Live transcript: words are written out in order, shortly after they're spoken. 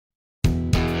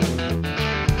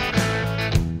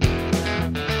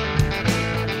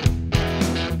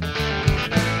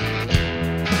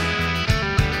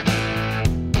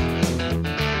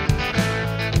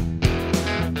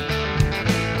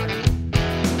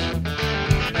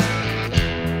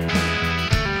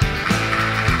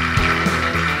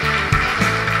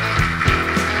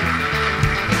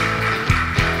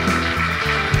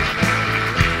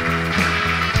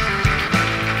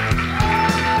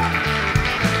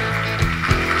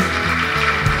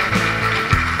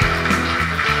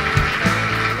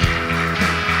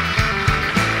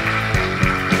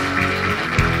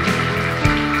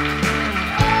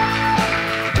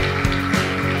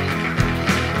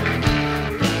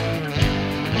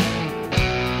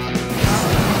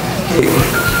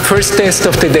Okay, first test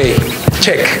of the day.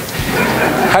 Check.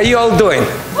 How you all doing?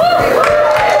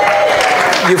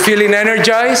 You feeling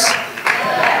energized?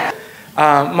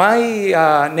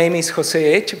 My name is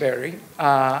Jose Echeverry.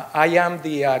 I am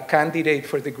the candidate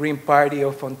for the Green Party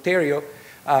of Ontario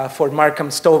for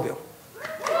Markham-Stouffville.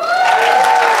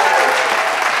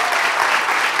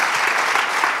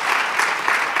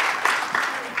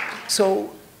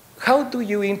 So how do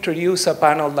you introduce a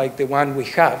panel like the one we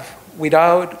have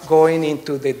without going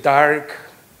into the dark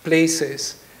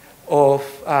places of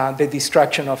the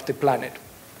destruction of the planet?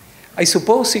 I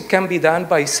suppose it can be done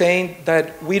by saying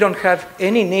that we don't have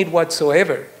any need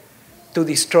whatsoever to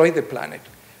destroy the planet.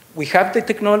 We have the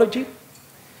technology,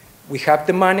 we have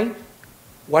the money.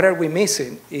 What are we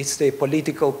missing is the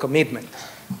political commitment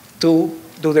to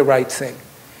do the right thing.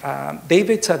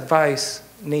 David's advice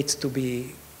needs to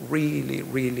be really,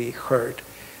 really heard,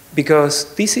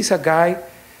 because this is a guy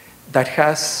that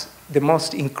has the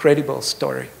most incredible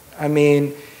story. I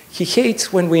mean, he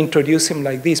hates when we introduce him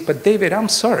like this, but David, I'm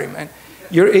sorry, man.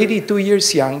 You're 82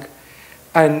 years young,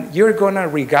 and you're gonna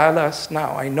regale us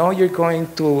now. I know you're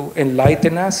going to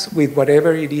enlighten us with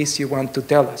whatever it is you want to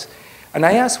tell us. And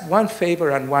I ask one favor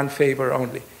and one favor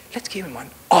only. Let's give him an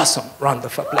awesome round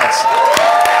of applause.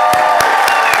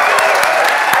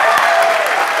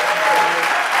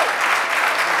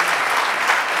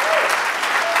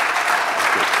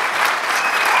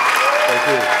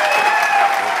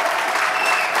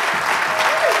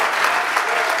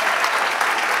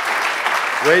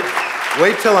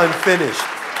 Wait till I'm finished.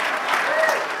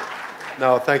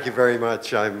 No, thank you very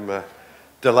much. I'm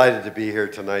delighted to be here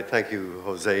tonight. Thank you,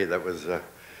 Jose. That was,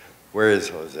 where is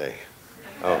Jose?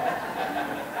 Oh,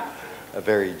 a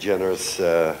very generous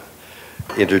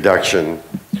introduction.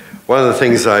 One of the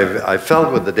things I've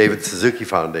felt with the David Suzuki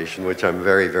Foundation, which I'm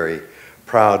very, very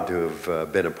proud to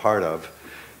have been a part of,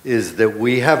 is that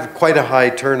we have quite a high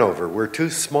turnover. We're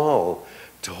too small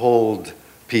to hold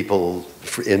people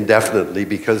indefinitely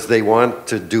because they want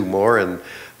to do more and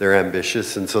they're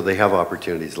ambitious, and so they have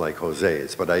opportunities like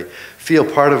Jose's. But I feel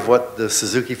part of what the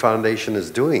Suzuki Foundation is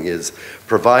doing is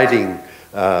providing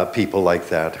people like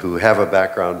that who have a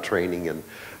background training and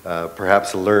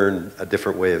perhaps learn a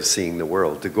different way of seeing the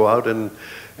world to go out and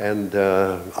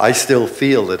I still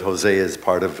feel that Jose is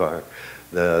part of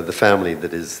the family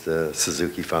that is the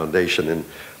Suzuki Foundation,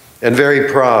 and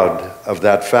very proud of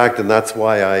that fact, and that's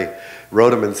why I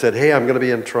wrote him and said, hey, I'm going to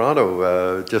be in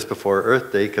Toronto just before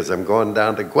Earth Day because I'm going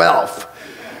down to Guelph.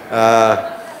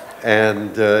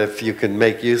 And if you can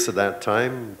make use of that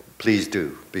time, please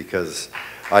do, because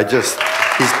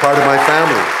he's part of my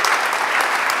family.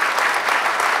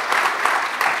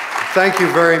 Thank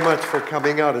you very much for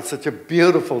coming out. It's such a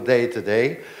beautiful day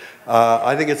today.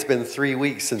 I think it's been 3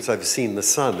 weeks since I've seen the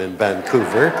sun in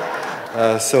Vancouver.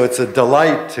 So it's a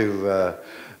delight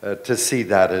to see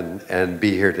that and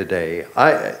be here today.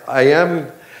 I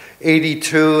am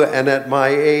 82, and at my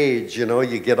age, you know,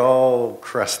 you get all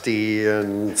crusty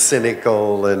and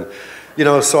cynical, and you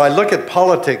know, so I look at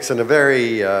politics in a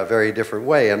very, very different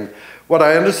way. And what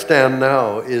I understand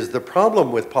now is the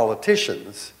problem with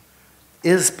politicians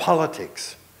is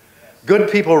politics.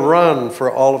 Good people run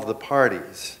for all of the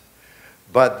parties,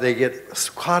 but they get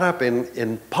caught up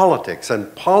in politics,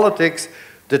 and politics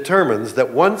determines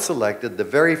that once elected, the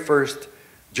very first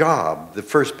job, the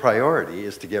first priority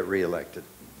is to get reelected.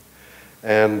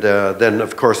 And then,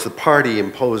 of course, the party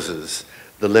imposes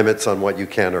the limits on what you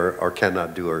can or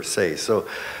cannot do or say. So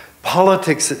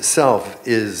politics itself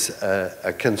is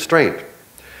a constraint.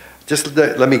 Just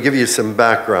let me give you some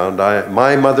background.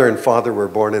 My mother and father were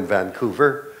born in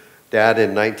Vancouver, Dad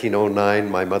in 1909,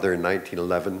 my mother in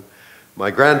 1911. My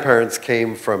grandparents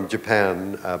came from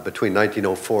Japan between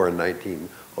 1904 and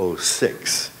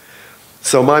 1906.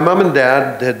 So my mom and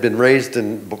dad had been raised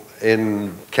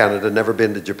in Canada, never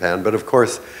been to Japan, but of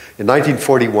course in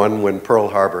 1941 when Pearl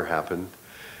Harbor happened,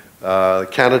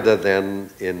 Canada then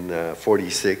in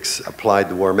 46 applied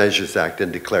the War Measures Act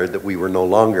and declared that we were no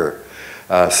longer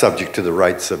subject to the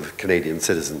rights of Canadian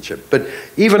citizenship. But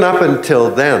even up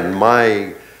until then,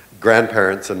 my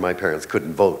grandparents and my parents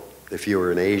couldn't vote. If you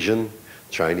were an Asian,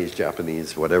 Chinese,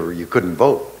 Japanese, whatever, you couldn't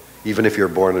vote, even if you're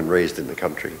born and raised in the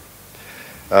country.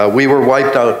 We were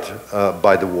wiped out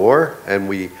by the war, and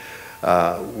we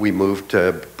moved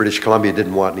to British Columbia.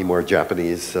 Didn't want any more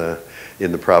Japanese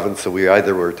in the province, so we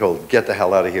either were told, get the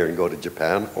hell out of here and go to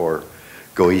Japan, or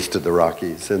go east of the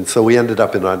Rockies. And so we ended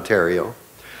up in Ontario.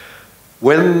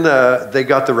 When they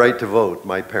got the right to vote,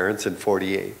 my parents in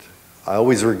 48, I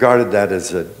always regarded that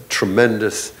as a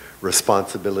tremendous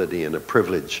responsibility and a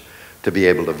privilege to be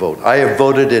able to vote. I have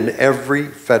voted in every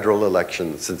federal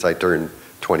election since I turned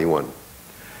 21.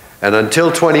 And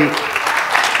until 20, no,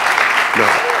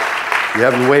 you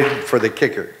haven't waited for the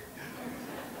kicker.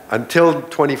 Until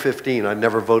 2015, I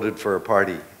never voted for a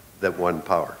party that won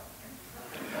power.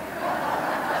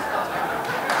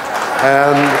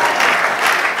 And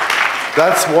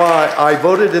that's why I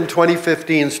voted in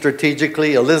 2015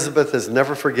 strategically. Elizabeth has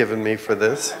never forgiven me for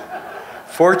this.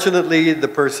 Fortunately, the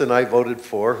person I voted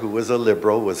for, who was a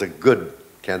liberal, was a good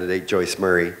candidate, Joyce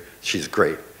Murray. She's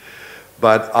great.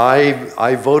 But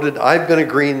I voted, I've been a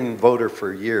Green voter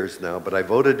for years now, but I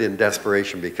voted in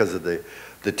desperation because of the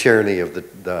tyranny of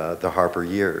the Harper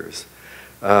years.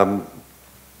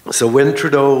 So when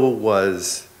Trudeau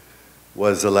was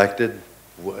elected,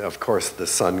 of course the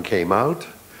sun came out.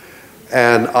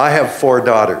 And I have 4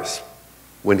 daughters.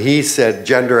 When he said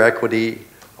gender equity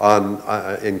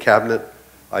in cabinet,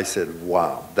 I said,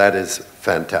 wow, that is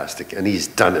fantastic. And he's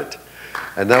done it.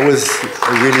 And that was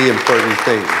a really important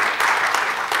thing.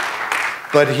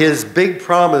 But his big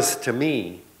promise to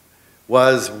me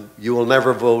was, you will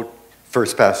never vote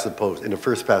first past the post, in a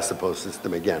first past the post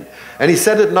system again. And he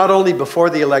said it not only before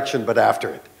the election, but after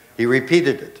it. He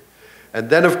repeated it. And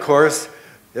then, of course,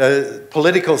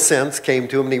 political sense came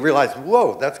to him, and he realized,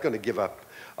 whoa, that's going to give up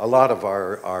a lot of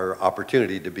our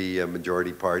opportunity to be a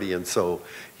majority party. And so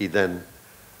he then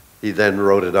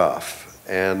wrote it off.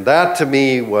 And that, to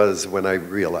me, was when I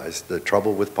realized the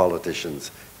trouble with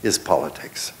politicians is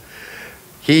politics.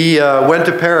 He went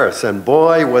to Paris, and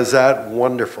boy, was that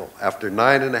wonderful. After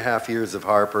 9.5 years of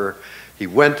Harper, he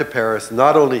went to Paris,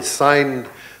 not only signed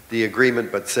the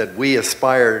agreement, but said, we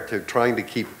aspire to trying to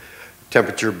keep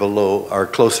temperature below or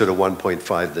closer to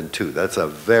 1.5 than 2. That's a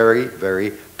very,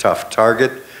 very tough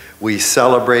target. We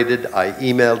celebrated. I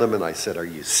emailed him and I said, are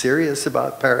you serious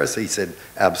about Paris? He said,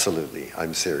 absolutely,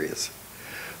 I'm serious.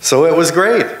 So it was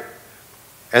great.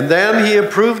 And then he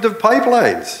approved of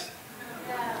pipelines.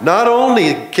 Not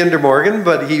only Kinder Morgan,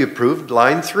 but he approved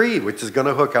Line 3, which is going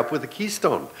to hook up with the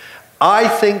Keystone. I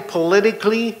think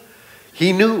politically,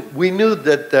 we knew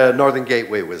that the Northern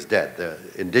Gateway was dead. The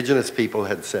Indigenous people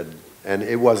had said, and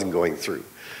it wasn't going through.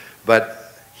 But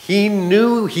he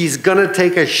knew he's going to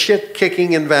take a shit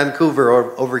kicking in Vancouver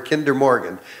over Kinder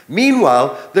Morgan.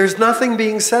 Meanwhile, there's nothing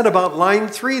being said about Line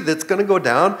 3 that's going to go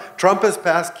down. Trump has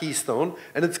passed Keystone,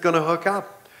 and it's going to hook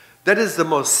up. That is the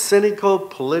most cynical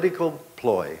political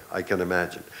ploy I can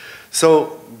imagine.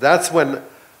 So that's when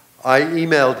I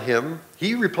emailed him.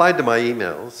 He replied to my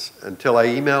emails until I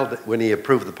emailed when he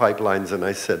approved the pipelines, and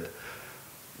I said,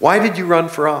 why did you run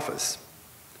for office?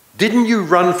 Didn't you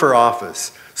run for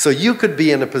office so you could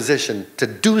be in a position to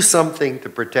do something to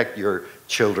protect your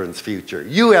children's future?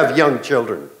 You have young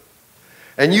children,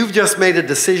 and you've just made a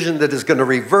decision that is going to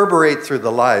reverberate through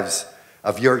the lives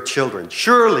of your children.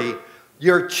 Surely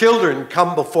your children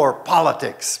come before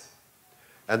politics.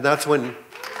 And that's when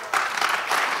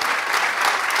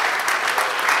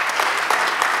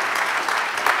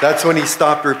he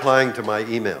stopped replying to my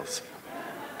emails.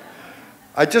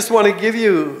 I just want to give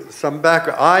you some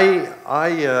background.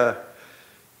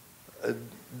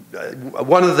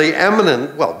 One of the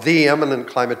eminent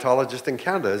climatologist in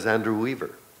Canada is Andrew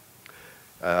Weaver.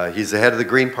 He's the head of the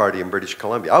Green Party in British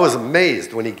Columbia. I was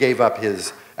amazed when he gave up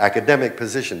his academic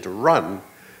position to run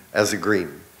as a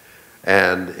Green.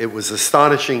 And it was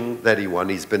astonishing that he won.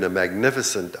 He's been a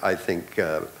magnificent, I think,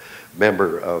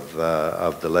 member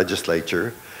of the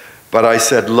legislature. But I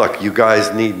said, look, you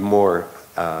guys need more,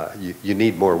 you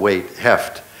need more weight,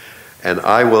 heft. And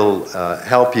I will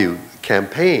help you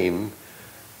campaign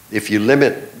if you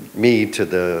limit me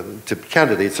to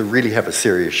candidates who really have a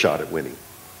serious shot at winning.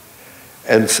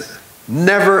 And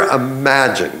never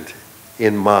imagined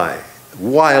in my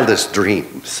wildest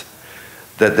dreams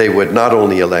that they would not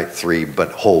only elect 3,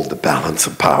 but hold the balance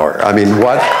of power. I mean,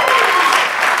 what?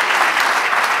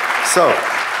 So,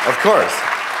 of course,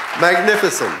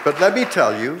 magnificent. But let me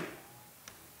tell you,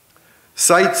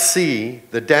 Site C,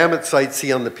 the dam at Site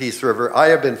C on the Peace River, I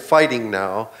have been fighting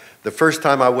now. The first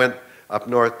time I went up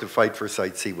north to fight for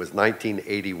Site C was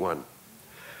 1981.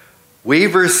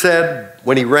 Weaver said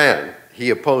when he ran,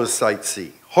 he opposed Site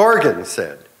C. Horgan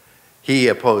said he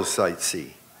opposed Site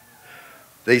C.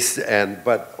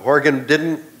 But Horgan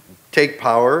didn't take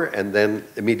power and then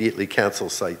immediately cancel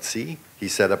Site C. He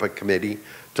set up a committee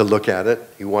to look at it.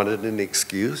 He wanted an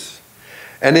excuse.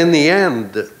 And in the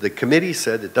end, the committee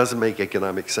said it doesn't make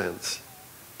economic sense.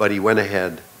 But he went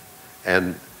ahead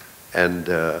and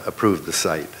approved the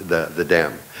site, the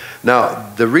dam.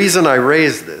 Now, the reason I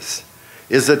raise this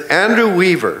is that Andrew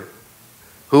Weaver,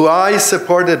 who I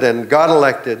supported and got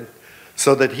elected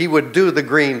so that he would do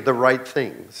the right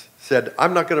things, said,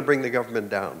 I'm not going to bring the government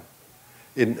down.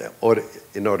 in order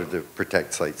to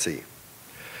protect Site C.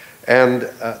 And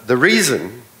the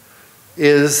reason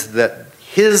is that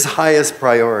his highest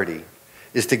priority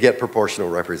is to get proportional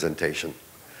representation.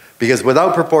 Because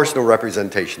without proportional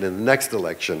representation in the next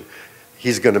election,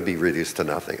 he's going to be reduced to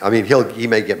nothing. I mean, he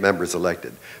may get members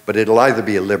elected, but it'll either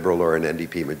be a Liberal or an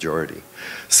NDP majority.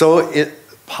 So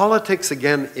politics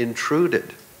again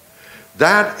intruded.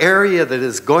 That area that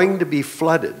is going to be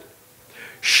flooded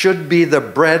should be the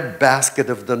breadbasket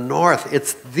of the North.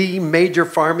 It's the major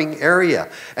farming area.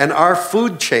 And our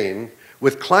food chain,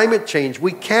 with climate change,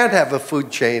 we can't have a food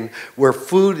chain where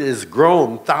food is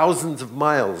grown thousands of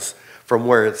miles from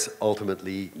where it's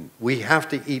ultimately eaten. We have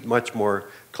to eat much more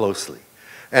closely.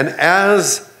 And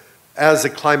as a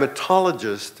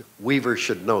climatologist, Weaver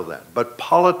should know that. But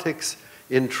politics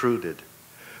intruded.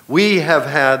 We've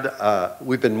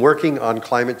been working on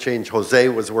climate change. Jose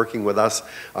was working with us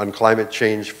on climate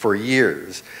change for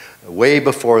years, way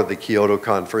before the Kyoto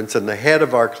conference. And the head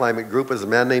of our climate group is a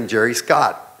man named Jerry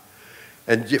Scott.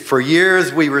 And for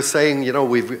years we were saying, you know,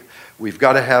 we've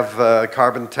got to have a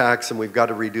carbon tax and we've got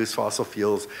to reduce fossil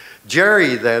fuels.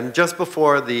 Jerry then, just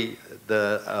before the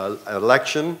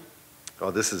election,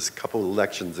 this is a couple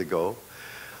elections ago,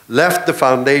 left the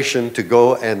foundation to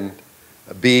go and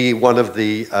be one of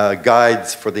the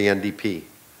guides for the NDP.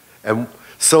 And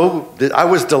so I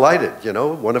was delighted, you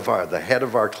know, the head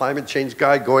of our climate change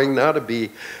guy going now to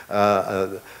be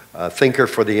a thinker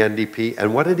for the NDP.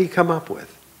 And what did he come up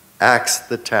with? Axe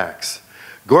the tax.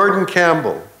 Gordon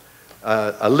Campbell,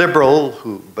 a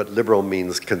Liberal, but Liberal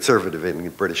means conservative in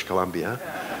British Columbia,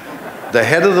 the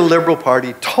head of the Liberal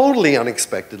Party, totally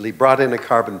unexpectedly brought in a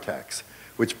carbon tax,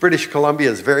 which British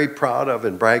Columbia is very proud of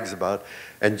and brags about.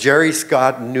 And Jerry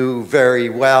Scott knew very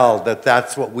well that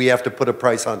that's what we have to put a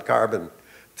price on carbon.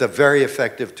 It's a very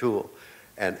effective tool.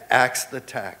 And axe the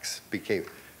tax became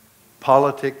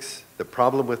politics. The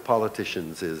problem with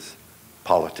politicians is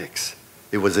politics.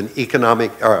 It was an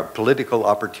economic or a political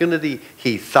opportunity,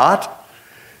 he thought,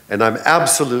 and I'm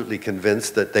absolutely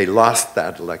convinced that they lost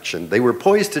that election. They were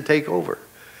poised to take over.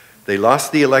 They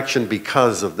lost the election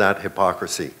because of that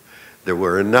hypocrisy. There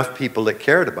were enough people that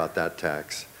cared about that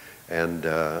tax and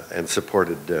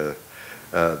supported the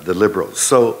Liberals.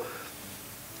 So,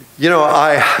 you know,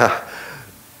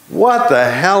 what the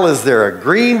hell is there a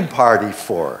Green Party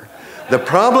for? The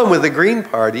problem with the Green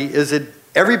Party is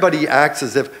everybody acts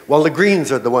as if, well, the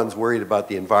Greens are the ones worried about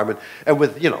the environment. And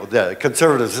with, you know, the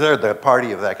Conservatives, they're the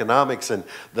party of economics, and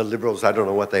the Liberals, I don't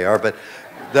know what they are. But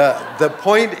the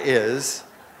point is,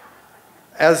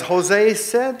 as Jose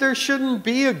said, there shouldn't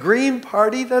be a Green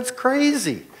Party. That's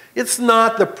crazy. It's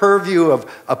not the purview of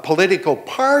a political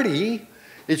party.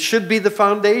 It should be the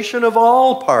foundation of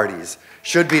all parties,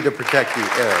 should be to protect the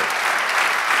air.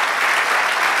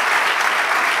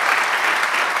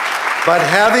 But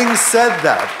having said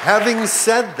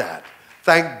that,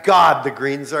 thank God the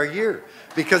Greens are here,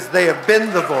 because they have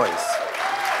been the voice.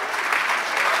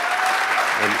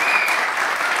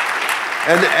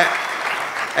 And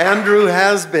Andrew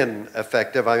has been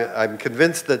effective. I'm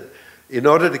convinced that in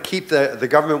order to keep the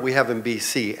government we have in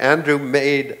BC, Andrew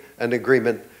made an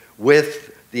agreement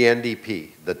with the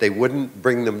NDP that they wouldn't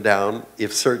bring them down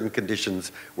if certain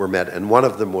conditions were met, and one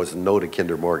of them was no to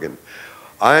Kinder Morgan.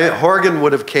 Horgan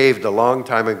would have caved a long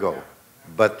time ago,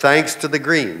 but thanks to the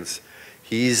Greens,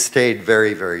 he's stayed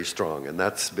very, very strong, and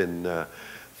that's been,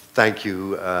 thank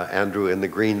you, Andrew and the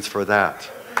Greens, for that.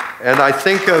 And I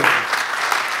think of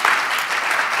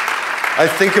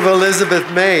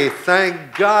Elizabeth May.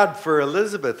 Thank God for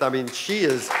Elizabeth. I mean, she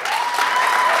is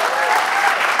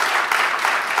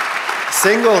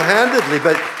single-handedly,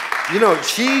 but you know,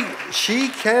 she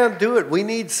can't do it. We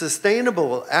need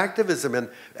sustainable activism, and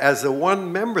as a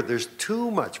one member, there's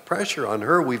too much pressure on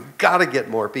her. We've got to get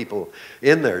more people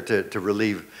in there to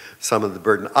relieve some of the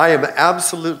burden. I am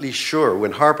absolutely sure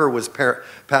when Harper was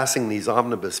passing these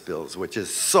omnibus bills, which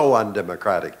is so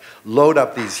undemocratic, load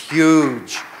up these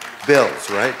huge bills,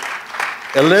 right?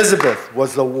 Elizabeth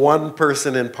was the one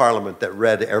person in Parliament that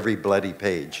read every bloody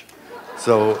page.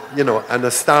 So, you know, an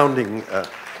astounding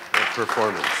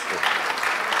performance.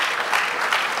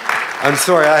 I'm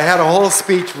sorry, I had a whole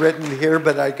speech written here,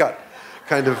 but I got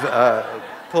kind of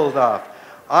pulled off.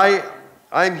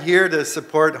 I'm here to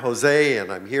support Jose,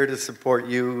 and I'm here to support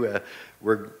you.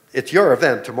 It's your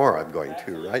event tomorrow I'm going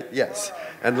to, right? Yes.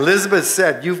 And Elizabeth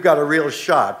said, you've got a real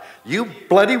shot. You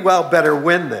bloody well better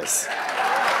win this.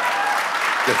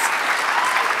 Yes.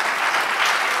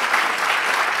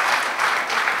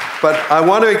 But I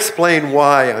want to explain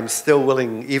why I'm still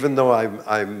willing, even though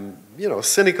I'm you know,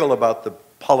 cynical about the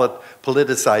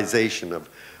politicization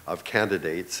of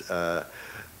candidates.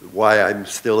 why I'm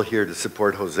still here to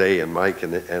support Jose and Mike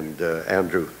and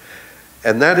Andrew.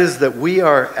 And that is that we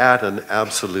are at an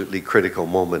absolutely critical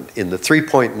moment. In the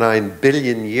 3.9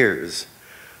 billion years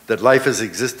that life has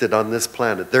existed on this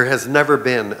planet, there has never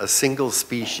been a single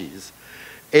species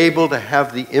able to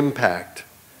have the impact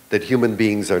that human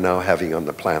beings are now having on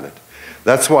the planet.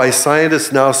 That's why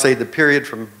scientists now say the period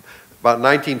from about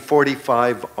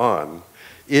 1945 on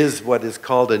is what is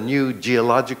called a new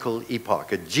geological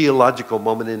epoch, a geological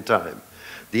moment in time.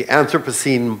 The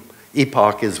Anthropocene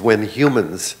epoch is when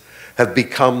humans have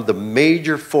become the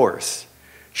major force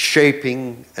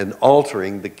shaping and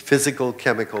altering the physical,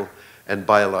 chemical, and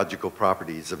biological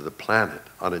properties of the planet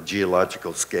on a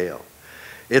geological scale.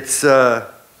 It's the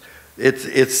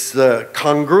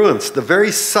congruence, the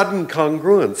very sudden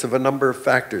congruence of a number of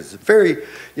factors.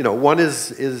 One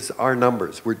is our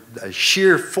numbers. We're a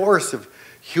sheer force of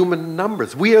human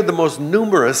numbers. We are the most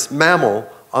numerous mammal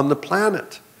on the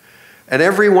planet. And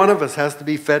every one of us has to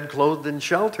be fed, clothed, and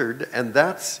sheltered, and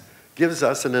that gives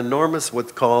us an enormous,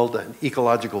 what's called an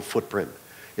ecological footprint.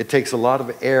 It takes a lot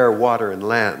of air, water, and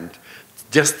land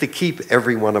just to keep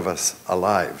every one of us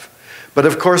alive. But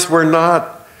of course, we're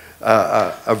not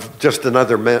just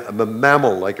another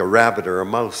mammal like a rabbit or a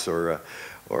mouse or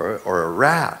a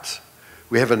rat.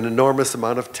 We have an enormous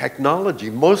amount of technology,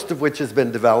 most of which has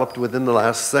been developed within the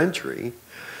last century,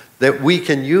 that we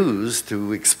can use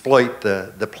to exploit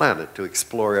the planet, to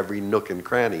explore every nook and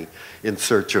cranny in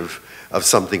search of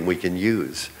something we can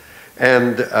use.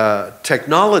 And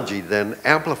technology then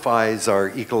amplifies our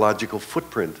ecological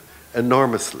footprint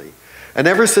enormously. And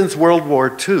ever since World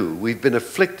War II, we've been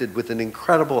afflicted with an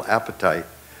incredible appetite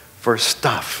for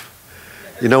stuff.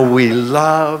 You know, we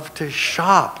love to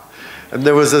shop. And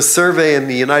there was a survey in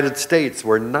the United States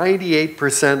where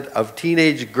 98% of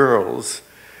teenage girls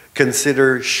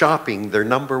consider shopping their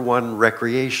 _1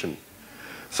 recreation.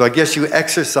 So I guess you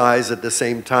exercise at the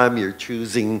same time you're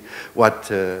choosing what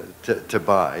to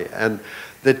buy. And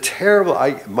the terrible,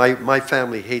 my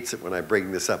family hates it when I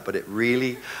bring this up, but it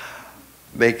really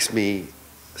makes me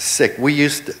sick. We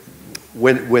used to,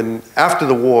 when after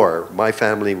the war, my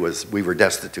family we were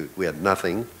destitute. We had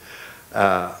nothing.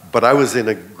 But I was in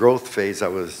a growth phase. I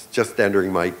was just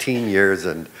entering my teen years,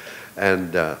 and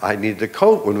I needed a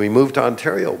coat. When we moved to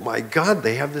Ontario, my God,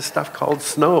 they have this stuff called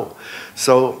snow.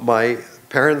 So my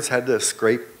parents had to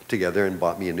scrape together and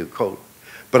bought me a new coat.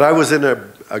 But I was in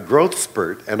a growth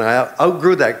spurt, and I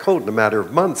outgrew that coat in a matter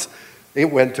of months.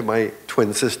 It went to my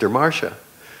twin sister, Marcia.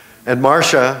 And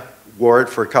Marcia wore it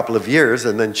for a couple of years,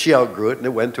 and then she outgrew it, and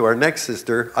it went to our next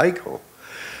sister, Aiko.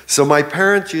 So my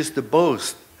parents used to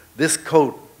boast, this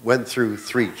coat went through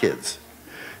 3 kids.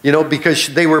 You know, because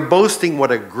they were boasting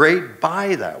what a great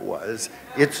buy that was.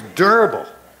 It's durable,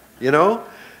 you know?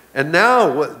 And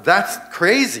now, that's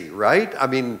crazy, right? I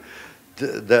mean,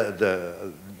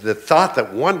 the thought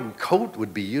that one coat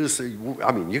would be used,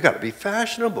 I mean, you got to be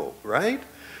fashionable, right?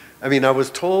 I mean, I was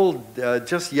told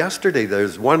just yesterday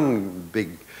there's one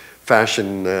big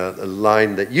fashion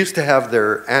line that used to have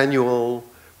their annual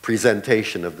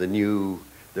presentation of their new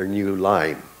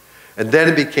line. And then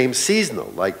it became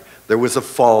seasonal, like there was a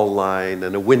fall line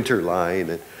and a winter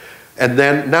line. And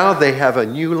then now they have a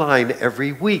new line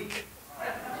every week,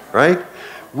 right?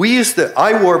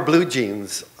 I wore blue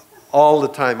jeans all the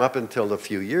time up until a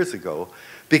few years ago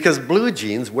because blue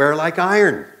jeans wear like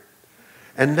iron.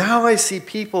 And now I see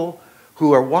people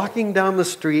who are walking down the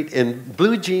street in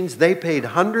blue jeans they paid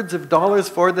hundreds of dollars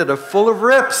for that are full of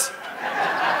rips.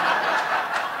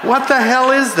 What the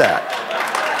hell is that?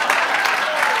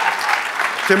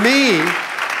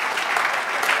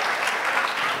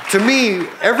 To me,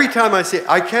 every time I see it,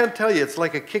 I can't tell you, it's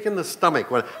like a kick in the stomach.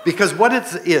 Because what it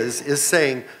is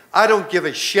saying, I don't give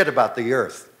a shit about the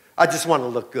earth. I just want to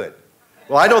look good.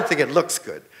 Well, I don't think it looks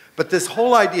good. But this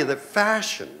whole idea that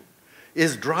fashion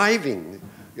is driving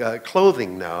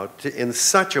clothing now in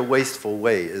such a wasteful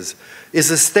way is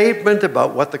a statement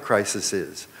about what the crisis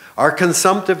is. Our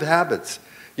consumptive habits.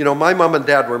 You know, my mom and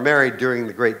dad were married during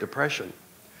the Great Depression.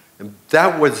 And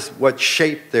that was what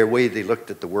shaped their way they looked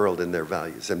at the world and their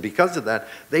values. And because of that,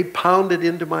 they pounded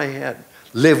into my head,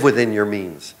 live within your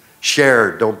means.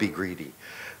 Share, don't be greedy.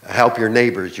 Help your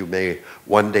neighbors, you may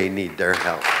one day need their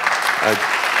help.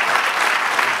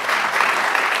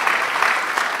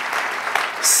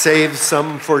 Save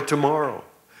some for tomorrow.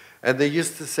 And they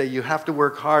used to say, you have to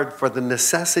work hard for the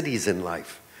necessities in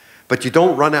life. But you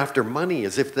don't run after money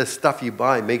as if the stuff you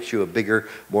buy makes you a bigger,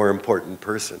 more important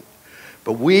person.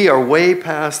 But we are way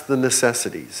past the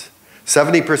necessities.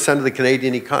 70% of the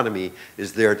Canadian economy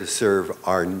is there to serve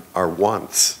our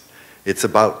wants. It's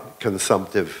about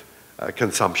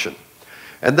consumption.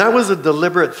 And that was a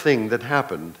deliberate thing that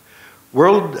happened.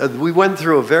 We went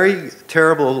through a very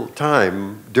terrible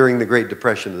time during the Great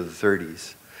Depression of the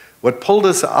 30s. What pulled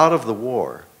us out of the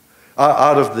war,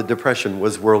 out of the Depression,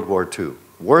 was World War II.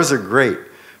 Wars are great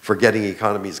for getting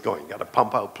economies going. You got to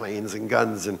pump out planes and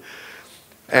guns.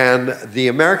 And the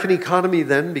American economy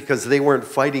then, because they weren't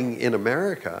fighting in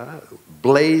America,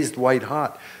 blazed white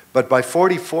hot. But by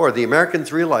 44, the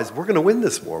Americans realized, we're going to win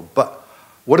this war. But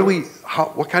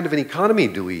what kind of an economy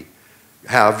do we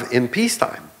have in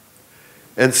peacetime?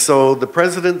 And so the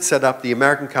president set up the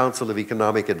American Council of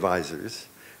Economic Advisors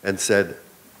and said,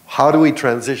 how do we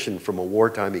transition from a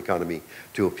wartime economy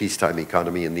to a peacetime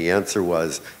economy? And the answer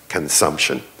was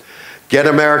consumption. Get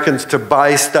Americans to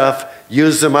buy stuff,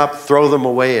 use them up, throw them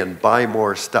away, and buy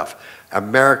more stuff.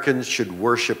 Americans should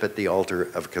worship at the altar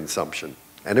of consumption.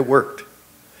 And it worked.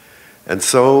 And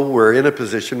so we're in a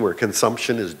position where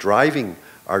consumption is driving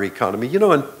our economy. You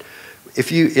know, and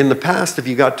in the past, if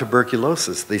you got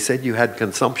tuberculosis, they said you had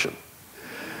consumption,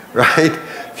 right?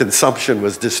 Consumption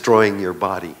was destroying your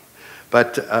body.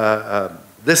 But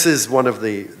this is one of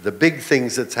the big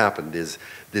things that's happened, is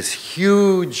this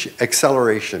huge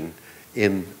acceleration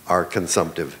in our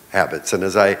consumptive habits. And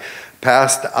as I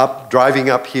passed up, driving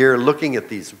up here, looking at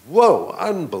these, whoa,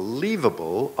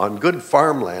 unbelievable, on good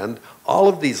farmland, all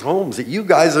of these homes that you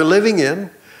guys are living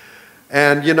in.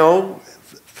 And you know,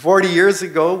 40 years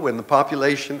ago, when the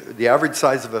population, the average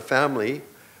size of a family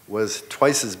was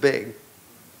twice as big,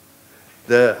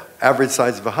 the average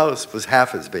size of a house was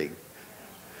half as big.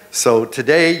 So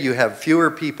today you have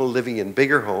fewer people living in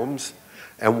bigger homes.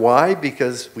 And why?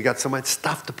 Because we got so much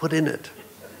stuff to put in it.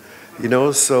 You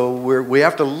know, so we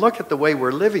have to look at the way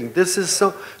we're living. This is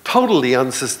so totally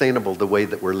unsustainable, the way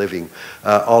that we're living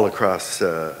all across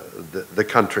the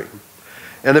country.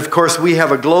 And of course, we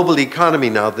have a global economy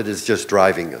now that is just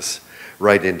driving us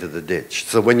right into the ditch.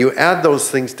 So when you add those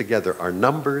things together, our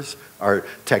numbers, our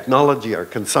technology, our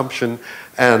consumption,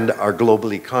 and our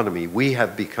global economy, we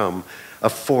have become a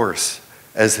force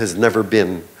as has never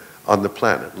been on the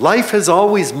planet. Life has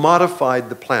always modified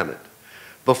the planet.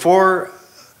 Before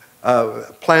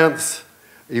plants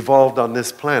evolved on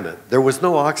this planet, there was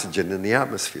no oxygen in the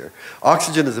atmosphere.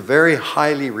 Oxygen is a very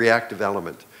highly reactive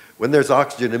element. When there's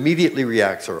oxygen, it immediately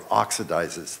reacts or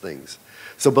oxidizes things.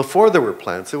 So before there were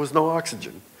plants, there was no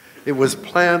oxygen. It was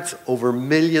plants over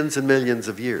millions and millions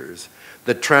of years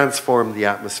that transformed the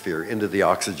atmosphere into the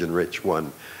oxygen-rich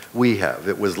one we have.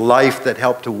 It was life that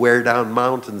helped to wear down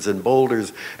mountains and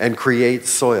boulders and create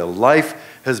soil. Life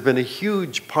has been a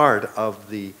huge part of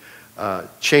the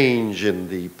change in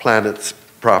the planet's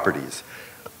properties.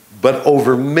 But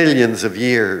over millions of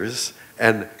years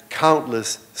and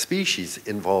countless species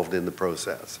involved in the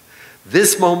process.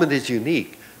 This moment is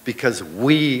unique because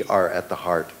we are at the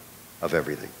heart of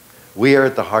everything. We are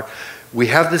at the heart. We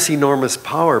have this enormous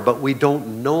power, but we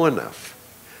don't know enough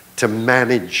to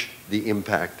manage the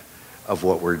impact of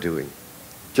what we're doing.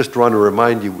 Just want to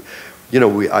remind you, you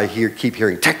know, keep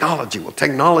hearing technology. Well,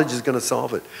 technology is going to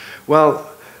solve it. Well,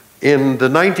 in the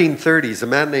 1930s, a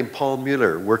man named Paul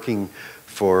Mueller, working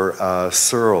for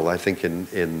Searle, I think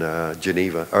in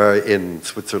Geneva, or in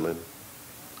Switzerland,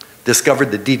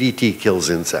 discovered that DDT kills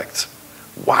insects.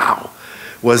 Wow.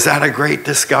 Was that a great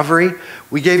discovery?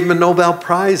 We gave him a Nobel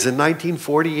Prize in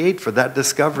 1948 for that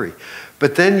discovery.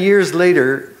 But then years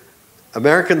later,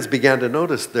 Americans began to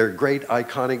notice their great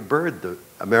iconic bird, the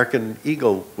American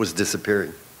eagle, was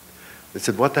disappearing. They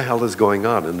said, what the hell is going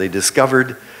on? And they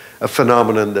discovered a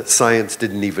phenomenon that science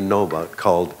didn't even know about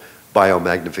called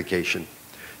biomagnification.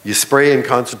 You spray in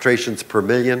concentrations per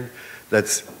million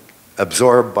that's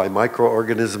absorbed by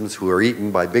microorganisms who are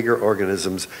eaten by bigger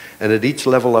organisms, and at each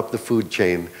level up the food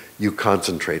chain, you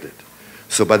concentrate it.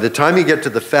 So by the time you get to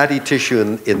the fatty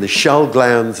tissue in the shell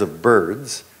glands of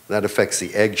birds, that affects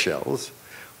the eggshells,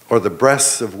 or the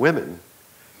breasts of women,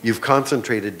 you've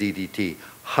concentrated DDT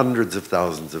hundreds of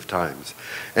thousands of times.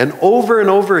 And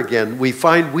over again, we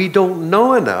find we don't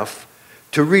know enough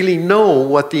to really know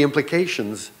what the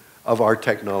implications of our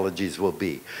technologies will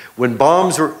be. When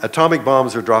atomic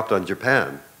bombs were dropped on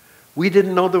Japan, we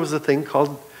didn't know there was a thing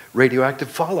called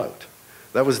radioactive fallout.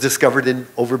 That was discovered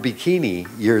over Bikini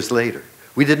years later.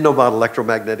 We didn't know about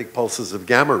electromagnetic pulses of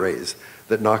gamma rays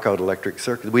that knock out electric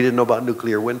circuits. We didn't know about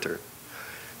nuclear winter.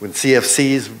 When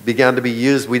CFCs began to be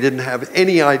used, we didn't have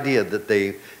any idea that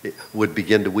they would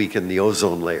begin to weaken the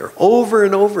ozone layer. Over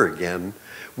and over again,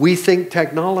 we think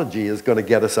technology is going to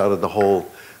get us out of the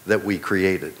hole that we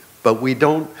created. But we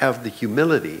don't have the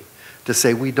humility to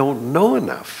say we don't know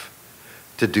enough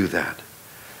to do that.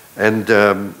 And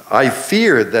I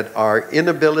fear that our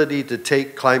inability to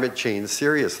take climate change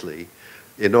seriously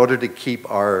in order to keep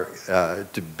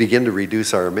to begin to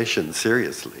reduce our emissions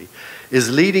seriously, is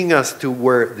leading us to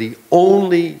where the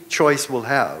only choice we'll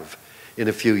have in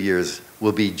a few years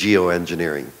will be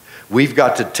geoengineering. We've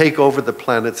got to take over the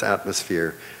planet's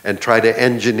atmosphere and try to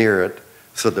engineer it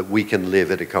so that we can live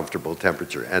at a comfortable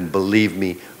temperature. And believe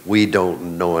me, we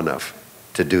don't know enough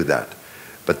to do that.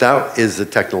 But that is the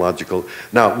technological.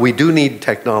 Now, we do need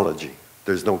technology.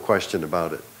 There's no question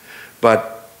about it.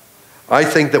 But I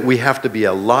think that we have to be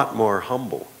a lot more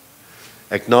humble,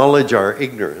 acknowledge our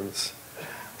ignorance,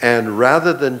 and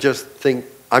rather than just think,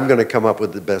 I'm going to come up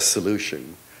with the best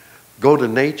solution, go to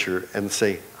nature and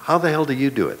say, how the hell do you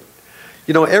do it?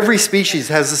 You know, every species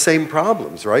has the same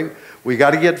problems, right? We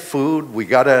got to get food, we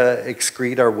got to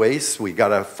excrete our waste, we got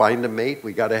to find a mate,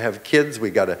 we got to have kids, we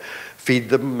got to feed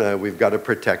them, we've got to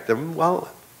protect them. Well,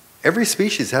 every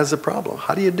species has a problem.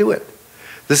 How do you do it?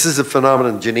 This is a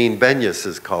phenomenon Janine Benyus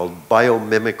has called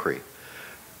biomimicry.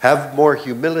 Have more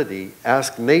humility,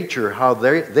 ask nature how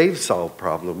they've solved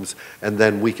problems, and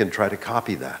then we can try to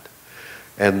copy that.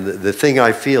 And the thing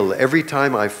I feel, every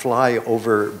time I fly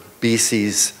over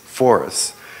BC's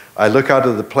forests, I look out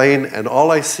of the plane and all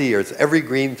I see is every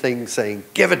green thing saying,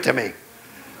 give it to me.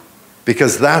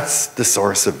 Because that's the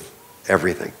source of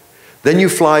everything. Then you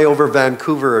fly over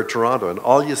Vancouver or Toronto and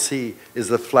all you see is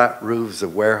the flat roofs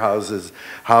of warehouses,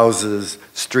 houses,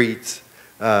 streets,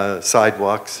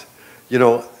 sidewalks. You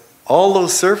know, all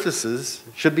those surfaces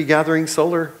should be gathering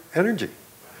solar energy.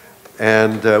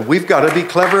 And we've got to be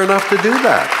clever enough to do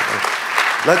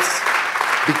that. Let's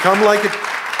become like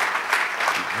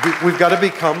we've got to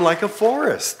become like a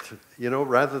forest, you know,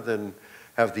 rather than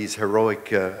have these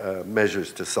heroic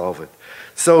measures to solve it.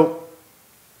 So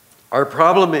our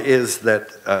problem is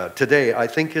that today, I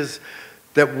think, is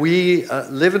that we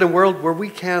live in a world where we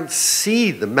can't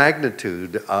see the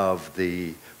magnitude of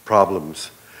the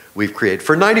problems we've created.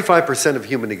 For 95% of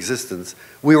human existence,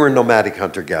 we were nomadic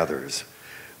hunter-gatherers.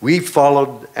 We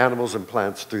followed animals and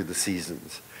plants through the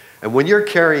seasons. And when you're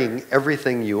carrying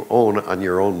everything you own on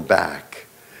your own back,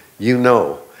 you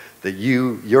know that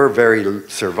your very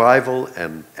survival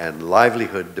and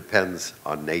livelihood depends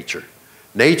on nature.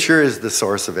 Nature is the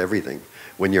source of everything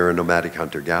when you're a nomadic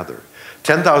hunter-gatherer.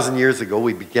 10,000 years ago,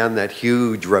 we began that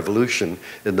huge revolution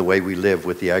in the way we live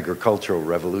with the agricultural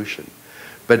revolution.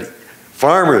 But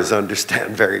farmers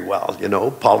understand very well, you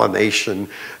know, pollination,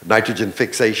 nitrogen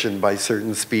fixation by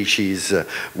certain species.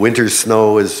 Winter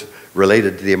snow is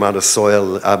related to the amount of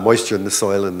soil, moisture in the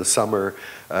soil in the summer.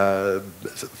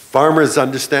 Farmers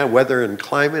understand weather and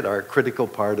climate are a critical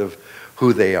part of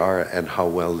who they are and how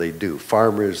well they do.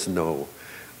 Farmers know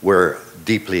we're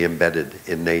deeply embedded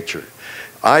in nature.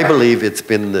 I believe it's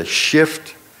been the shift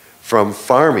from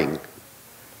farming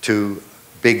to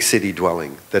big city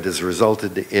dwelling that has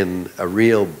resulted in a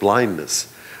real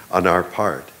blindness on our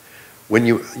part. When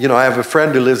you know, I have a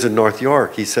friend who lives in North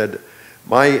York. He said,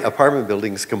 my apartment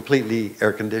building is completely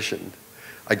air conditioned.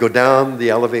 I go down the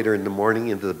elevator in the morning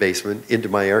into the basement, into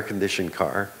my air-conditioned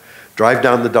car, drive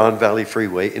down the Don Valley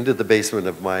Freeway into the basement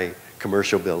of my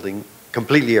commercial building,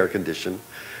 completely air-conditioned,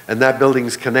 and that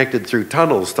building's connected through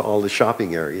tunnels to all the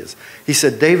shopping areas. He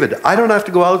said, David, I don't have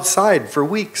to go outside for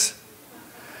weeks.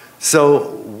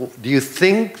 So do you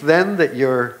think then that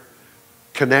you're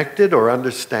connected or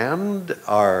understand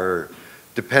our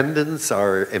dependence,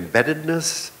 our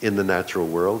embeddedness in the natural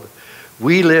world?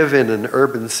 We live in an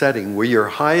urban setting where your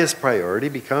highest priority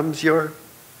becomes your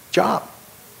job,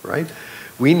 right?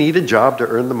 We need a job to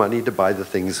earn the money to buy the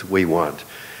things we want.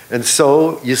 And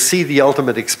so you see the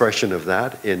ultimate expression of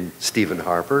that in Stephen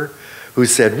Harper, who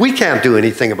said, we can't do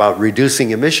anything about reducing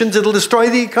emissions, it'll destroy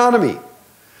the economy.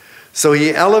 So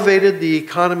he elevated the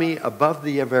economy above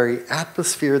the very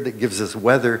atmosphere that gives us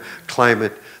weather,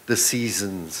 climate, the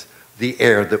seasons, the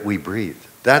air that we breathe.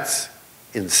 That's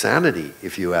insanity,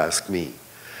 if you ask me.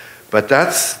 But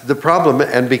that's the problem.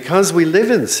 And because we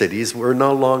live in cities, we're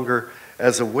no longer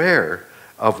as aware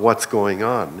of what's going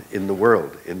on in the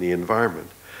world, in the environment.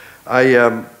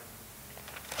 I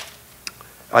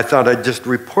thought I'd just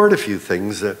report a few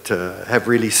things that have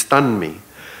really stunned me.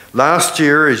 Last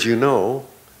year, as you know,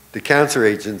 the Cancer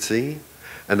Agency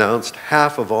announced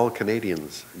half of all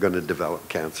Canadians are going to develop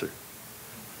cancer.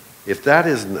 If that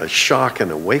isn't a shock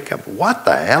and a wake-up, what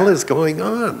the hell is going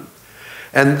on?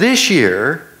 And this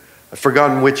year, I've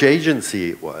forgotten which agency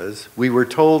it was, we were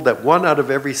told that 1 out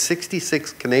of every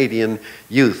 66 Canadian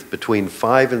youth between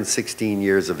 5 and 16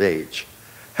 years of age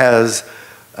has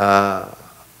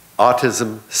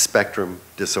autism spectrum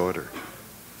disorder.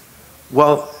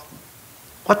 Well,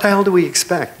 what the hell do we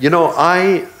expect? You know,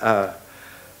 I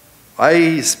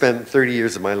spent 30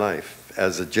 years of my life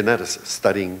as a geneticist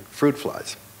studying fruit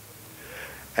flies.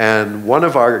 And one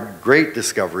of our great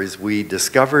discoveries, we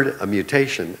discovered a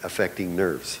mutation affecting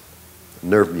nerves,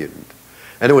 nerve mutant.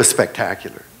 And it was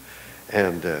spectacular.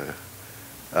 And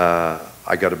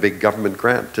I got a big government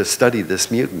grant to study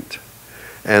this mutant.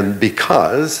 And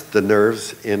because the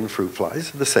nerves in fruit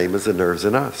flies are the same as the nerves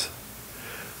in us.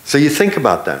 So you think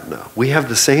about that now. We have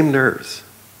the same nerves.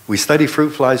 We study fruit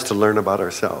flies to learn about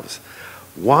ourselves.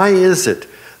 Why is it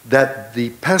that the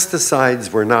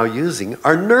pesticides we're now using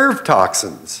are nerve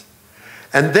toxins?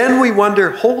 And then we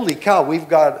wonder, holy cow, we've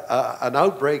got an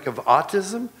outbreak of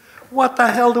autism? What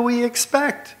the hell do we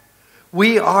expect?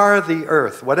 We are the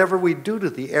earth. Whatever we do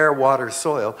to the air, water,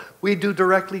 soil, we do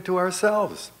directly to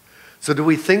ourselves. So do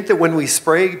we think that when we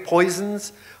spray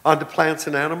poisons onto plants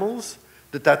and animals,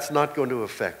 that that's not going to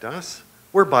affect us?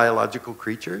 We're biological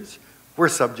creatures. We're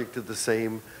subject to the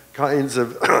same kinds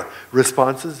of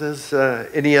responses as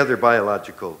any other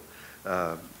biological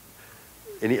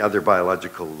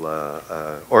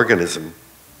organism.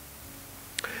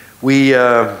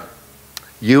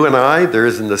 You and I, there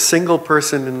isn't a single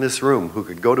person in this room who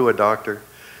could go to a doctor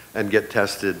and get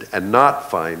tested and not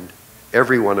find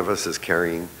every one of us is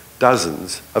carrying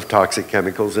dozens of toxic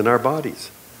chemicals in our bodies.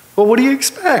 Well, what do you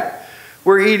expect?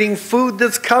 We're eating food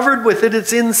that's covered with it.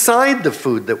 It's inside the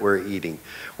food that we're eating.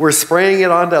 We're spraying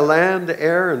it onto land,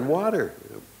 air, and water.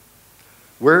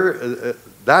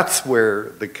 That's where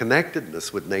the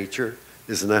connectedness with nature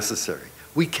is necessary.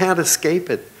 We can't escape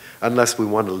it unless we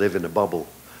want to live in a bubble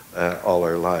all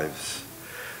our lives.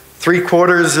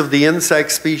 3/4 of the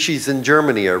insect species in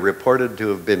Germany are reported to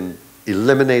have been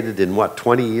eliminated in,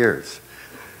 20 years?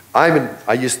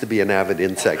 I used to be an avid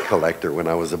insect collector when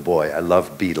I was a boy. I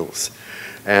loved beetles.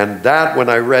 And when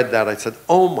I read that, I said,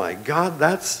 oh my God,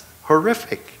 that's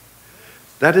horrific.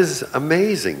 That is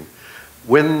amazing.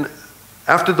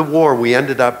 After the war, we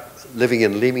ended up living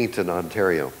in Leamington,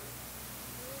 Ontario.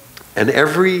 And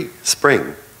every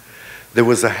spring, there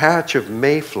was a hatch of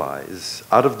mayflies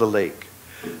out of the lake.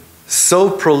 So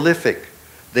prolific,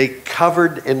 they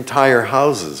covered entire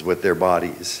houses with their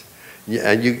bodies.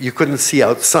 And you couldn't see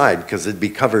outside because it'd be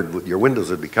covered, your windows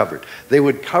would be covered. They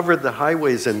would cover the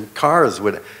highways and cars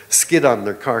would skid on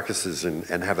their carcasses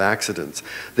and have accidents.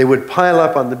 They would pile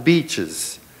up on the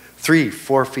beaches,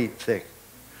 3-4 feet thick.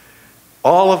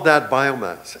 All of that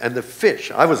biomass and the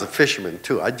fish. I was a fisherman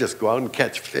too. I'd just go out and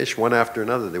catch fish one after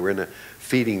another. They were in a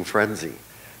feeding frenzy.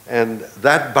 And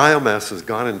that biomass was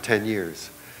gone in 10 years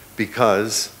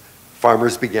because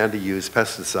farmers began to use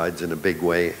pesticides in a big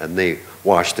way, and they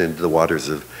washed into the waters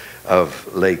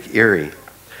of Lake Erie.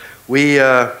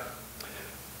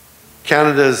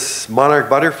 Canada's monarch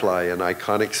butterfly, an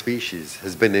iconic species,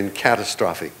 has been in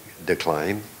catastrophic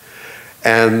decline.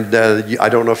 And I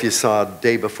don't know if you saw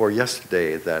day before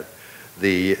yesterday that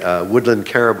the woodland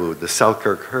caribou, the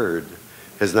Selkirk herd,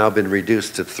 has now been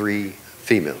reduced to 3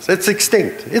 females. It's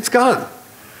extinct. It's gone.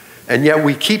 And yet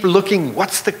we keep looking,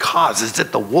 what's the cause? Is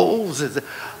it the wolves?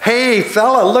 Hey,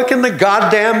 fella, look in the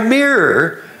goddamn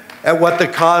mirror at what the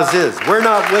cause is. We're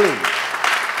not willing.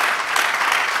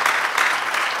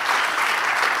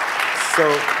 So,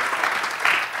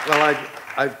 well,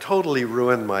 I've totally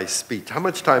ruined my speech. How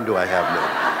much time do I have now?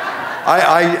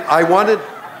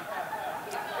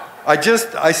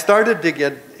 I started to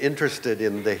get interested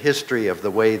in the history of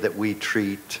the way that we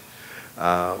treat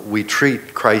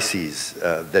crises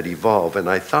that evolve, and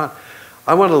I thought,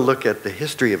 I want to look at the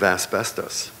history of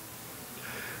asbestos.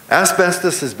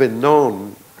 Asbestos has been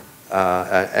known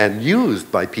and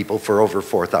used by people for over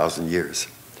 4,000 years.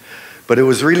 But it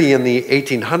was really in the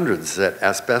 1800s that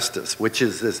asbestos, which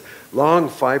is this long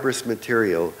fibrous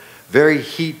material, very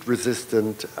heat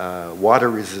resistant, water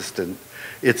resistant,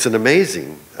 it's an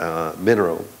amazing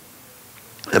mineral.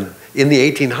 And in the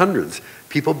 1800s,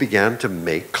 people began to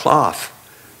make cloth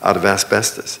out of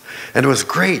asbestos. And it was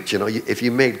great, you know, if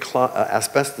you made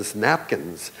asbestos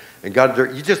napkins and got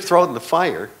dirt, you just throw it in the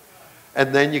fire,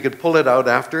 and then you could pull it out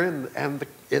after, and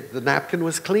the napkin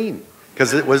was clean,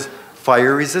 because it was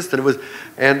fire resistant.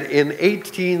 And in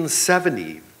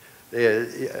 1870,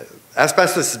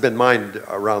 asbestos has been mined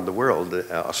around the world.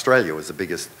 Australia was the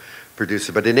biggest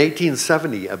producer. But in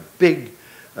 1870, a big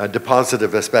deposit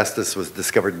of asbestos was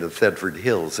discovered in the Thetford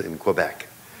Hills in Quebec.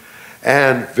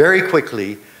 And very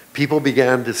quickly, people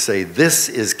began to say, this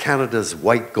is Canada's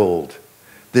white gold,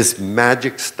 this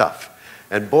magic stuff.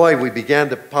 And boy, we began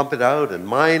to pump it out and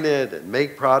mine it and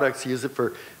make products, use it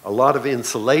for a lot of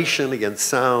insulation against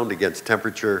sound, against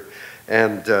temperature.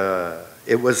 And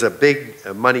it was a big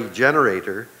money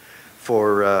generator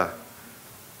for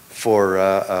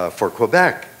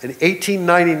Quebec. In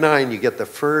 1899, you get the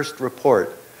first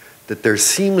report that there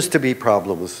seems to be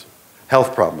problems,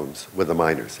 health problems with the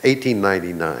miners,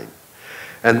 1899.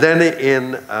 And then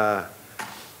in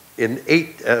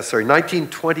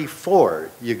 1924,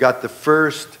 you got the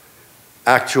first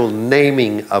actual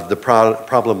naming of the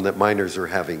problem that miners are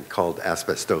having, called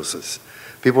asbestosis.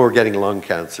 People were getting lung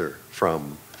cancer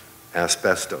from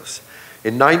asbestos.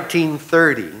 In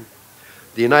 1930,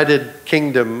 the United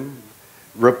Kingdom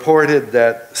reported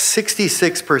that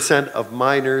 66% of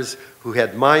miners who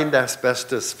had mined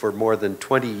asbestos for more than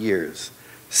 20 years,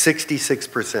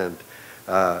 66%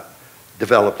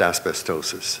 developed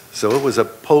asbestosis. So it was a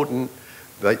potent,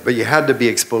 but you had to be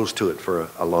exposed to it for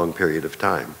a long period of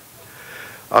time.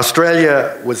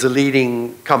 Australia was a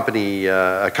leading company,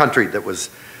 a country that was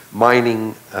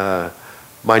mining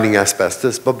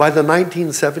asbestos, but by the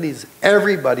 1970s,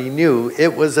 everybody knew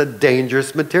it was a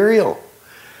dangerous material.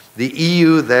 The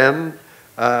EU then,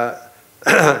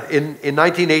 in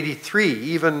 1983,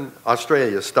 even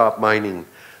Australia stopped mining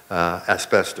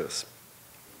asbestos.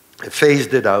 It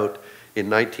phased it out in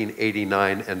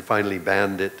 1989 and finally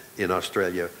banned it in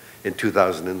Australia in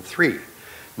 2003.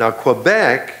 Now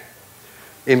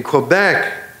in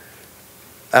Quebec,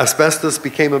 asbestos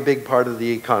became a big part of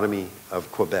the economy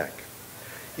of Quebec.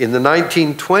 In the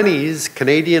 1920s,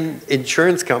 Canadian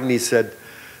insurance companies said,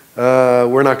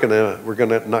 we're not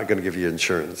gonna give you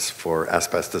insurance for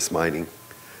asbestos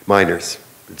miners.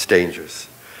 It's dangerous.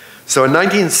 So in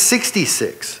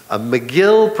 1966, a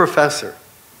McGill professor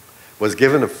was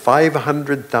given a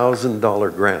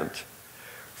 $500,000 grant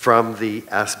from the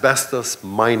Asbestos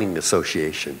Mining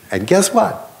Association. And guess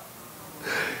what?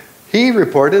 He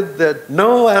reported that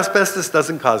no, asbestos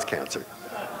doesn't cause cancer.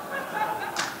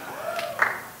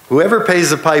 Whoever pays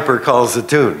the piper calls the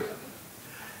tune.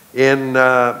 In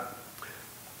the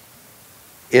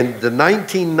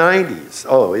 1990s,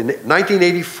 in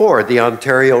 1984, the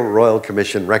Ontario Royal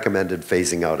Commission recommended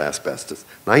phasing out asbestos.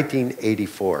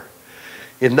 1984.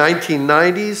 In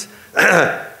 1990s,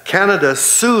 Canada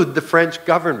sued the French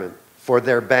government for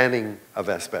their banning of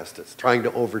asbestos, trying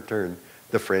to overturn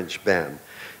the French ban.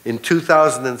 In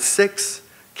 2006,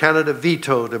 Canada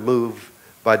vetoed a move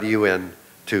by the UN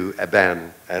to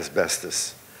ban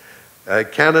asbestos.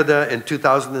 Canada in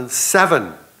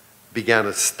 2007 began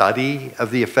a study of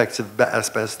the effects of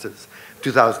asbestos.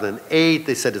 2008,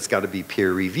 they said it's got to be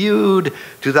peer-reviewed.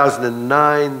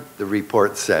 2009, the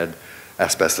report said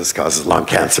asbestos causes lung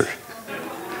cancer.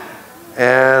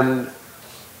 And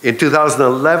in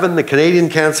 2011, the Canadian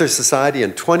Cancer Society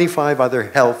and 25 other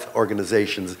health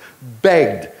organizations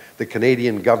begged the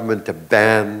Canadian government to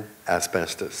ban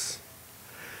asbestos.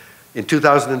 In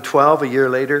 2012, a year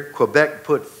later, Quebec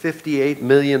put $58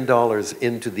 million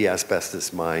into the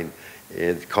asbestos mine.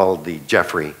 It's called the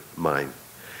Jeffrey mine.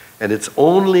 And it's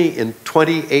only in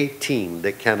 2018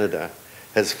 that Canada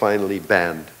has finally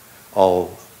banned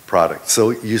all products.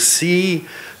 So you see,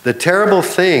 the terrible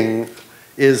thing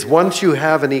is once you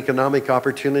have an economic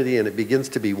opportunity and it begins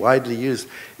to be widely used,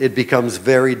 it becomes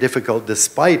very difficult,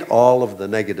 despite all of the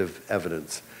negative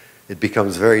evidence, it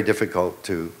becomes very difficult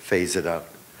to phase it out.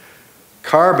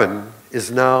 Carbon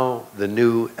is now the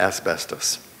new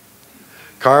asbestos.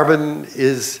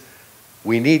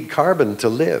 We need carbon to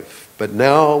live, but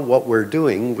now what we're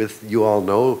doing with, you all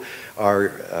know,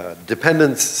 our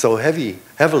dependence so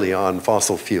heavily on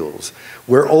fossil fuels,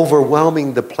 we're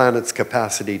overwhelming the planet's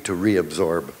capacity to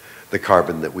reabsorb the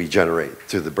carbon that we generate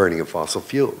through the burning of fossil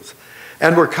fuels.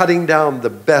 And we're cutting down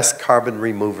the best carbon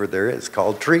remover there is,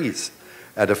 called trees,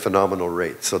 at a phenomenal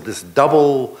rate. So this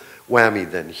double whammy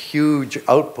then, huge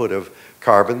output of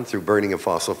carbon through burning of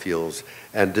fossil fuels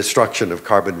and destruction of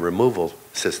carbon removal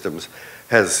systems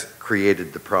has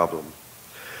created the problem.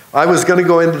 I was going to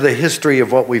go into the history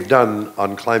of what we've done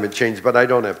on climate change, but I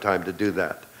don't have time to do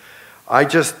that. I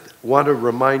just want to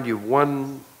remind you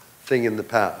one thing in the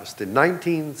past. In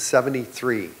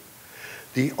 1973,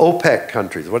 the OPEC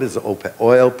countries, what is OPEC?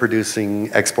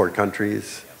 Oil-producing export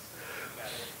countries.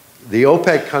 The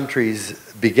OPEC countries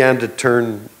began to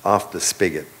turn off the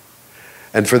spigot.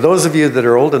 And for those of you that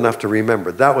are old enough to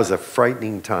remember, that was a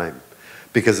frightening time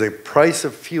because the price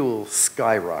of fuel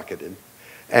skyrocketed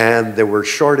and there were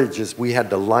shortages. We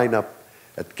had to line up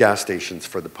at gas stations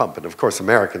for the pump. And of course,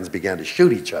 Americans began to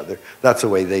shoot each other. That's the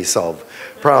way they solve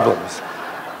problems.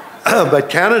 But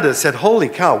Canada said, holy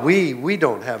cow, we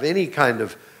don't have any kind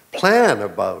of plan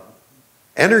about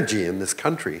energy in this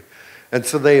country. And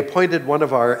so they appointed one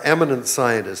of our eminent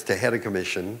scientists to head a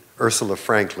commission, Ursula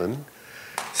Franklin,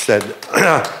 said,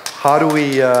 what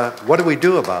do we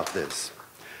do about this?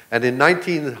 And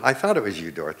I thought it was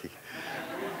you, Dorothy.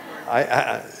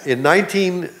 In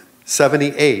 19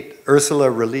 1978, Ursula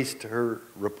released her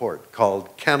report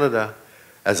called Canada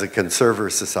as a Conserver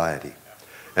Society,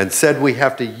 and said we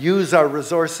have to use our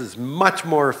resources much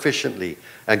more efficiently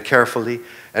and carefully,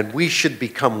 and we should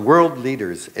become world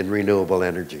leaders in renewable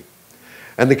energy.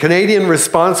 And the Canadian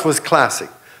response was classic.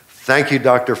 Thank you,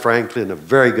 Dr. Franklin, a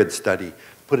very good study.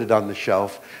 Put it on the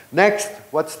shelf. Next,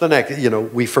 what's the next? You know,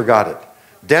 we forgot it.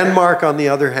 Denmark, on the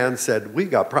other hand, said, we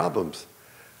got problems.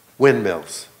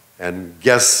 Windmills. And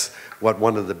guess what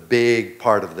one of the big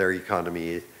part of their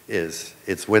economy is?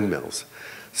 It's windmills.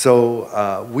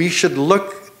 So we should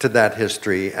look to that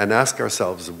history and ask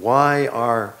ourselves, why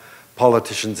are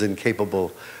politicians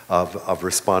incapable of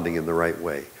responding in the right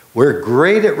way? We're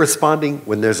great at responding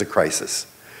when there's a crisis.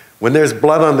 When there's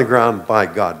blood on the ground, by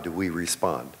God, do we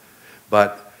respond.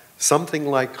 But something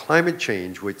like climate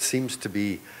change, which seems to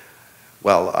be,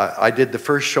 well, I did the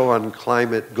first show on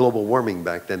global warming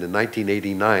back then in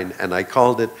 1989, and I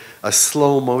called it a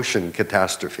slow motion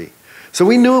catastrophe. So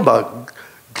we knew about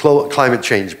climate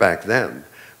change back then,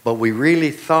 but we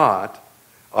really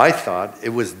I thought it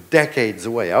was decades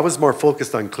away. I was more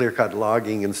focused on clear-cut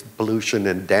logging and pollution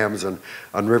and dams on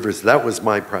rivers. That was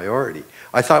my priority.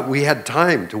 I thought we had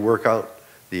time to work out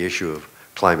the issue of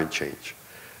climate change.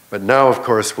 But now, of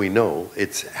course, we know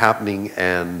it's happening,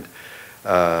 and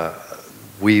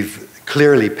we've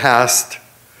clearly passed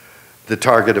the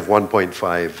target of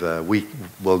 1.5. We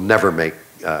will never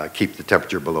keep the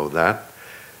temperature below that.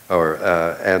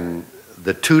 And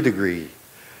the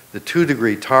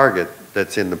 2-degree target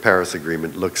that's in the Paris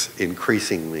Agreement looks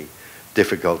increasingly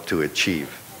difficult to achieve.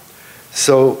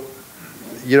 So,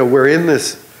 you know, we're in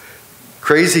this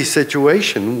crazy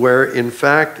situation where, in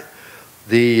fact,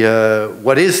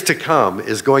 what is to come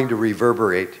is going to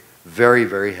reverberate very,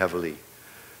 very heavily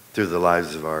through the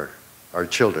lives of our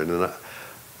children. And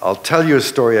I'll tell you a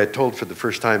story I told for the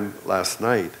first time last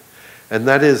night, and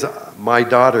that is my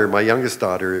youngest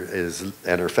daughter,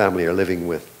 and her family are living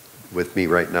with me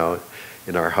right now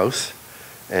in our house,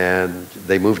 and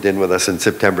they moved in with us in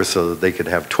September so that they could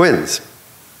have twins.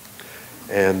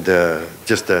 And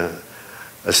just a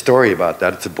story about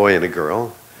that. It's a boy and a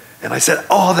girl. And I said,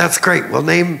 oh, that's great. We'll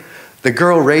name the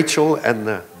girl Rachel and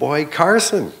the boy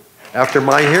Carson, after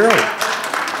my hero.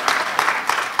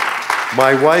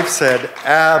 My wife said,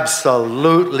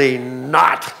 absolutely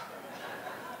not.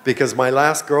 Because my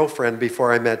last girlfriend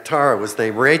before I met Tara was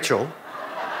named Rachel.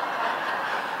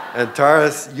 And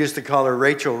Tara used to call her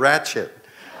Rachel Ratchet.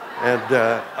 And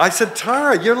I said,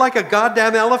 Tara, you're like a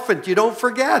goddamn elephant. You don't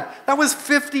forget. That was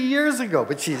 50 years ago.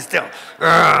 But she's still,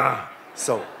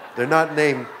 so they're not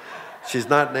named, she's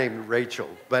not named Rachel.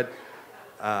 But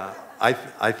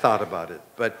I thought about it.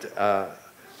 But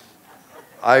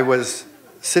I was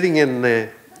sitting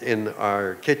in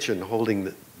our kitchen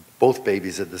holding both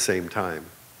babies at the same time.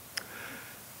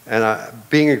 And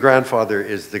being a grandfather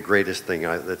is the greatest thing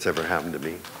that's ever happened to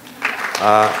me.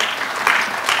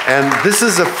 And this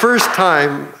is the first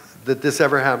time that this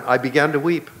ever happened. I began to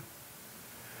weep.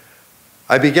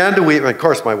 And of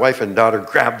course, my wife and daughter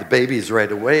grabbed the babies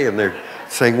right away, and they're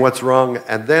saying, what's wrong?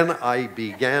 And then I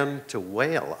began to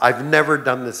wail. I've never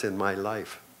done this in my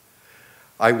life.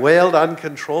 I wailed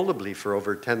uncontrollably for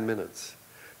over 10 minutes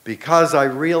because I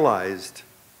realized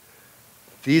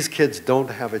these kids don't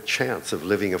have a chance of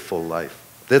living a full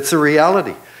life. That's a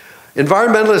reality.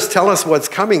 Environmentalists tell us what's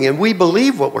coming, and we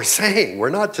believe what we're saying. We're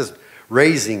not just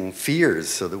raising fears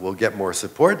so that we'll get more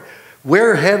support.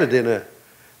 We're headed in a...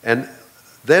 And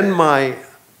then my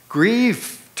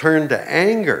grief turned to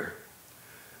anger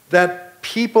that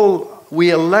people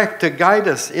we elect to guide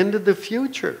us into the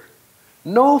future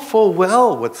know full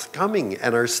well what's coming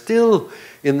and are still,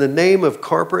 in the name of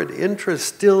corporate interest,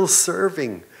 still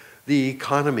serving the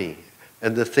economy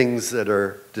and the things that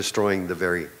are destroying the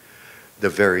very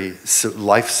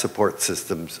life support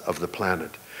systems of the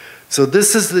planet. So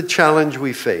this is the challenge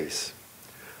we face.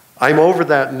 I'm over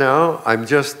that now.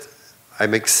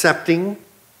 I'm accepting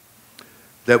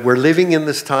that we're living in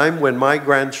this time when my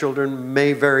grandchildren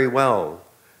may very well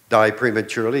die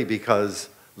prematurely because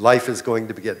life is going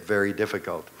to get very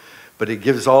difficult. But it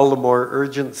gives all the more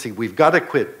urgency. We've got to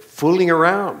quit fooling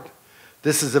around.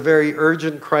 This is a very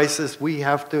urgent crisis. We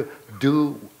have to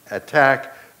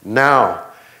attack now.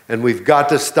 And we've got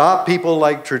to stop people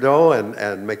like Trudeau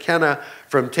and McKenna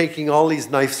from taking all these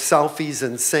nice selfies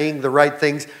and saying the right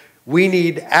things. We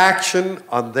need action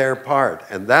on their part.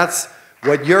 And that's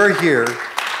what you're here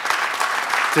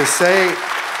to say.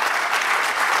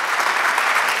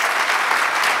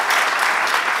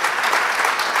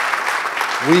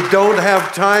 We don't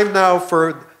have time now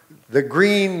for the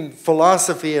green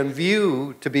philosophy and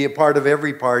view to be a part of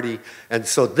every party. And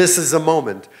so this is a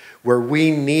moment where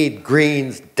we need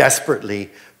Greens desperately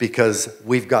because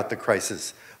we've got the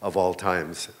crisis of all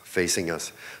times facing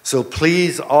us. So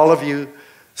please, all of you,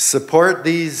 support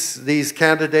these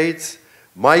candidates.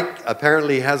 Mike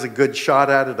apparently has a good shot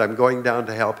at it. I'm going down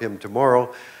to help him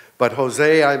tomorrow. But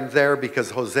Jose, I'm there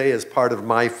because Jose is part of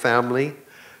my family,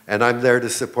 and I'm there to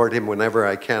support him whenever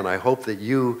I can. I hope that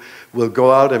you will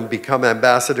go out and become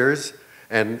ambassadors,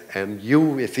 and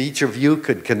you, if each of you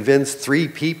could convince 3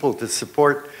 people to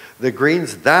support the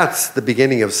Greens, that's the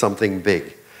beginning of something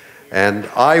big. And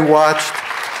I watched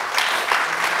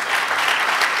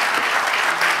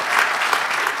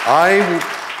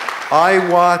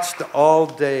all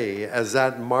day as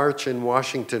that march in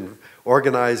Washington,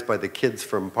 organized by the kids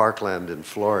from Parkland in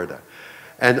Florida.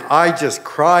 And I just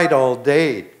cried all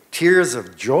day, tears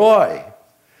of joy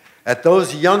at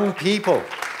those young people.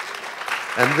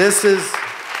 And this is,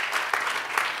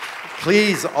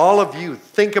 please, all of you,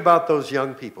 think about those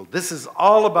young people. This is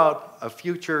all about a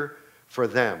future for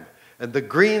them. And the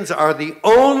Greens are the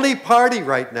only party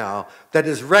right now that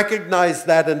has recognized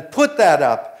that and put that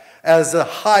up as the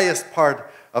highest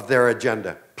part of their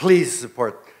agenda. Please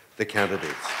support the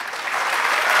candidates.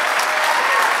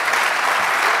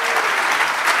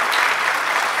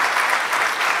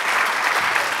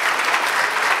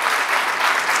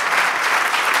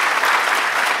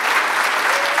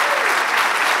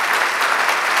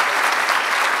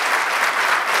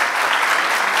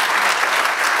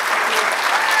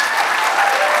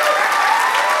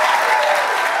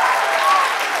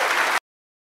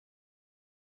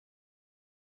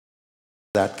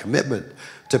 That commitment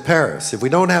to Paris. If we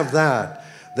don't have that,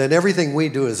 then everything we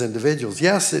do as individuals,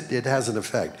 yes, it has an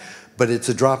effect, but it's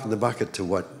a drop in the bucket to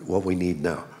what we need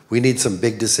now. We need some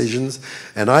big decisions,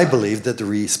 and I believe that the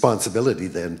responsibility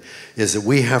then is that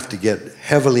we have to get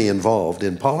heavily involved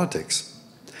in politics.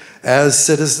 As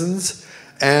citizens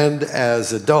and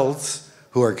as adults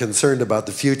who are concerned about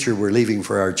the future we're leaving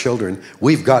for our children,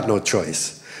 we've got no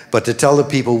choice but to tell the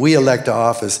people we elect to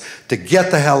office to get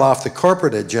the hell off the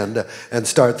corporate agenda and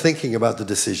start thinking about the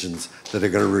decisions that are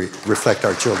going to reflect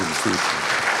our children's future.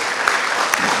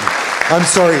 I'm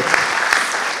sorry.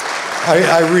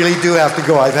 I really do have to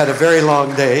go. I've had a very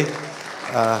long day.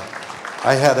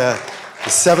 I had a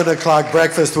 7 o'clock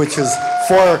breakfast, which is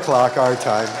 4 o'clock our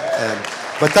time.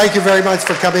 But thank you very much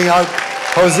for coming out.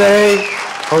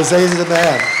 Jose's the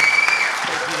man.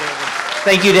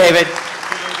 Thank you, David.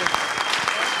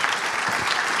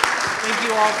 Thank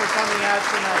you all for coming out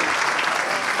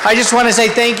tonight. I just want to say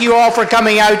thank you all for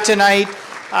coming out tonight.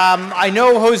 I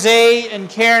know Jose and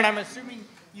Karen, I'm assuming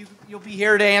you'll be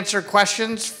here to answer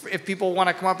questions if people want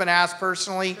to come up and ask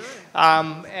personally.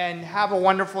 And have a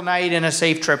wonderful night and a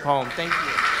safe trip home. Thank you.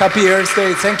 Happy Earth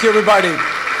Day. Thank you, everybody.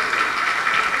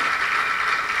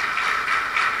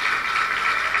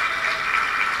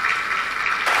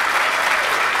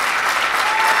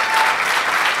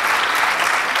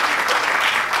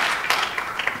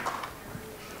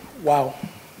 Wow.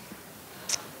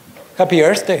 Happy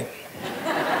Earth Day.